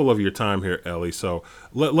mindful of your time here, Ellie. So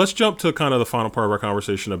let's jump to kind of the final part of our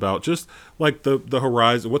conversation about just like the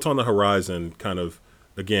horizon, what's on the horizon, kind of,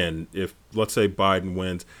 again, if let's say Biden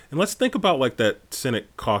wins, and let's think about like that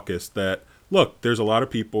Senate caucus that, look, there's a lot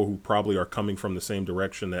of people who probably are coming from the same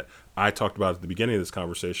direction that I talked about at the beginning of this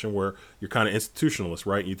conversation, where you're kind of institutionalist,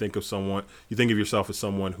 right? You think of yourself as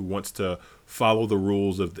someone who wants to follow the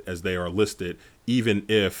rules as they are listed, even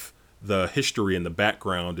if the history and the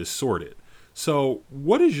background is sordid. So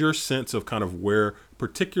what is your sense of kind of where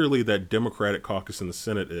particularly that Democratic caucus in the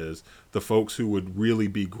Senate is, the folks who would really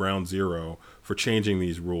be ground zero for changing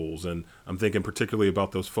these rules? And I'm thinking particularly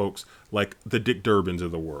about those folks like the Dick Durbins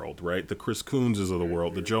of the world, right? The Chris Coonses of the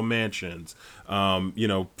world, the Joe Manchins,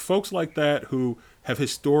 folks like that who have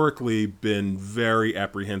historically been very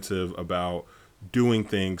apprehensive about doing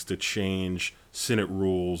things to change Senate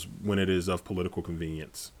rules when it is of political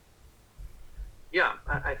convenience? Yeah,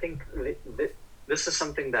 I think this is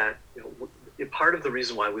something that, part of the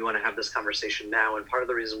reason why we want to have this conversation now, and part of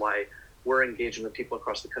the reason why we're engaging with people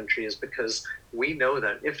across the country, is because we know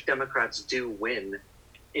that if Democrats do win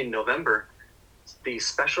in November, the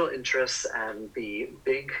special interests and the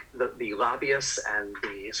lobbyists and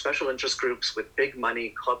the special interest groups with big money,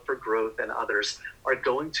 Club for Growth and others, are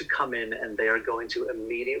going to come in and they are going to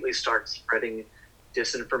immediately start spreading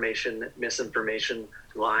disinformation, misinformation,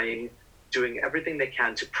 lying, doing everything they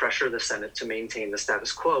can to pressure the Senate to maintain the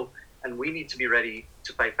status quo. And we need to be ready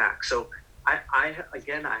to fight back. So I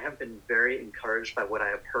have been very encouraged by what I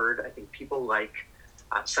have heard. I think people like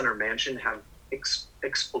Senator Manchin have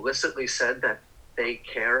explicitly said that they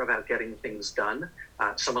care about getting things done.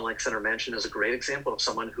 Someone like Senator Manchin is a great example of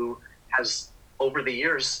someone who has, over the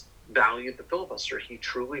years, valued the filibuster. He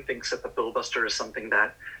truly thinks that the filibuster is something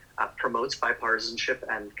that promotes bipartisanship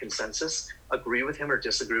and consensus. Agree with him or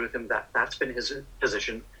disagree with him, that's been his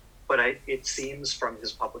position. But it seems from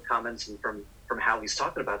his public comments and from how he's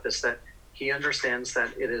talking about this that he understands that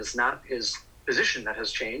it is not his position that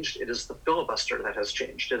has changed. It is the filibuster that has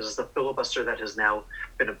changed. It is the filibuster that has now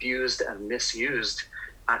been abused and misused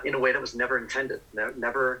in a way that was never intended,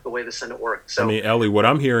 never the way the Senate worked. So, I mean, Ellie, what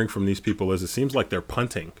I'm hearing from these people is it seems like they're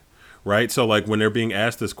punting, right? So like when they're being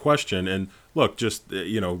asked this question, and look, just,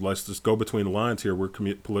 let's just go between the lines here. We're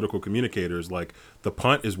political communicators. Like the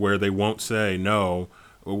punt is where they won't say, no,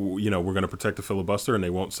 we're going to protect the filibuster, and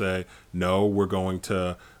they won't say, no, we're going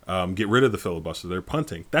to get rid of the filibuster. They're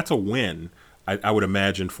punting. That's a win, I would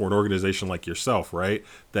imagine, for an organization like yourself, right?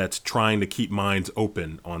 That's trying to keep minds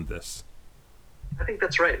open on this. I think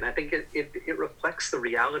that's right. And I think it reflects the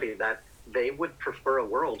reality that they would prefer a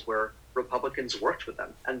world where Republicans worked with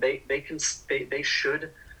them, and they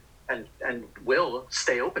should and will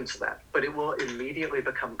stay open to that. But it will immediately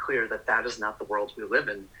become clear that that is not the world we live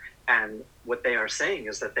in. And what they are saying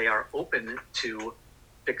is that they are open to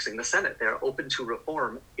fixing the Senate. They are open to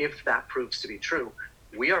reform if that proves to be true.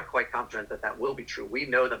 We are quite confident that that will be true. We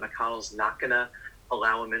know that McConnell's not going to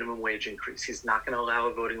allow a minimum wage increase. He's not going to allow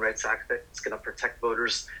a Voting Rights Act that's going to protect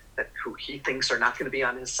voters who he thinks are not going to be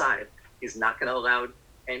on his side. He's not going to allow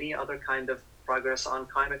any other kind of progress on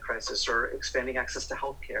climate crisis or expanding access to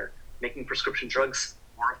health care, making prescription drugs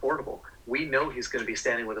more affordable. We know he's going to be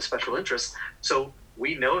standing with a special interest. So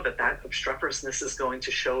we know that obstreperousness is going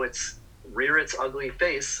to rear its ugly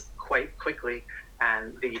face quite quickly.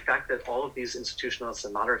 And the fact that all of these institutionalists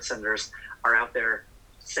and moderate senators are out there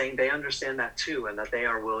saying they understand that too, and that they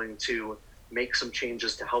are willing to make some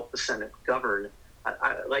changes to help the Senate govern,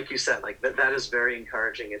 like you said, that is very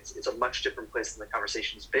encouraging. It's a much different place than the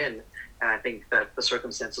conversation's been, and I think that the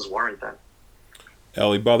circumstances warrant that.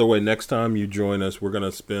 Ellie, by the way, next time you join us, we're going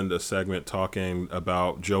to spend a segment talking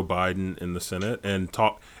about Joe Biden in the Senate and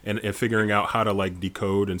figuring out how to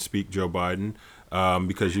decode and speak Joe Biden,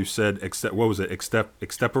 because you said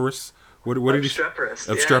extemporis. What did he say?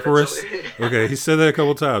 Obstreperous. Yeah, okay, he said that a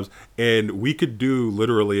couple times, and we could do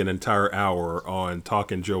literally an entire hour on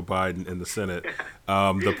talking Joe Biden in the Senate.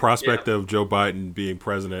 The prospect of Joe Biden being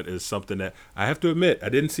president is something that I have to admit I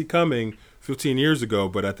didn't see coming 15 years ago,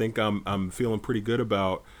 but I think I'm feeling pretty good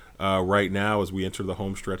about right now as we enter the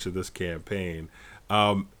home stretch of this campaign.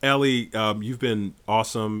 Ellie, you've been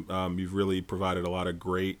awesome. You've really provided a lot of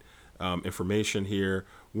great information here.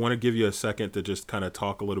 Want to give you a second to just kind of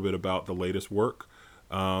talk a little bit about the latest work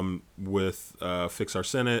with Fix Our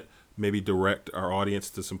Senate, maybe direct our audience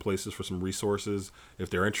to some places for some resources if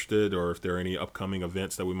they're interested, or if there are any upcoming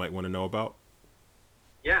events that we might want to know about.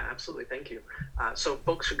 Yeah, absolutely. Thank you. So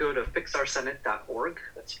folks should go to fixoursenate.org.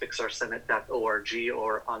 That's fixoursenate.org,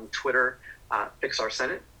 or on Twitter, Fix Our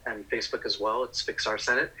Senate, and Facebook as well. It's Fix Our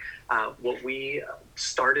Senate. What we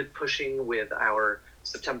started pushing with our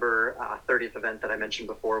September 30th event that I mentioned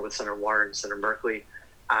before with Senator Warren, Senator Merkley,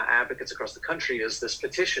 advocates across the country, is this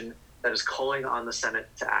petition that is calling on the Senate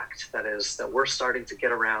to act. That we're starting to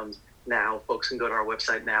get around now. Folks can go to our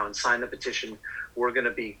website now and sign the petition. We're going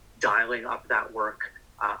to be dialing up that work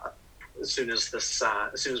as soon as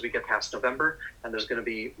we get past November, and there's going to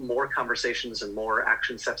be more conversations and more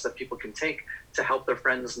action steps that people can take to help their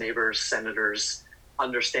friends, neighbors, senators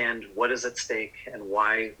understand what is at stake and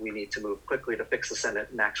why we need to move quickly to fix the Senate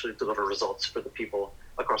and actually deliver results for the people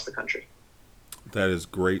across the country. That is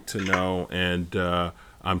great to know, and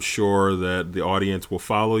I'm sure that the audience will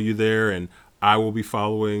follow you there, and I will be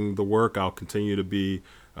following the work. I'll continue to be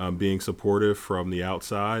being supportive from the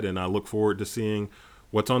outside, and I look forward to seeing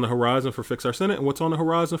what's on the horizon for Fix Our Senate and what's on the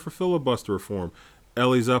horizon for filibuster reform.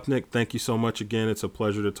 Ellie Zupnik, thank you so much again. It's a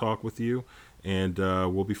pleasure to talk with you, and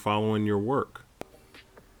we'll be following your work.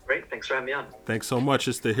 Great. Thanks for having me on. Thanks so much.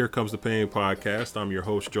 It's the Here Comes the Pain podcast. I'm your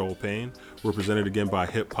host, Joel Payne. We're presented again by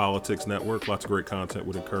Hip Politics Network. Lots of great content.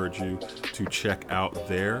 Would encourage you to check out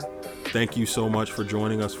there. Thank you so much for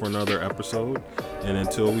joining us for another episode. And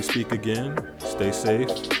until we speak again, stay safe.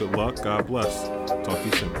 Good luck. God bless. Talk to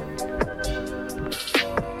you soon.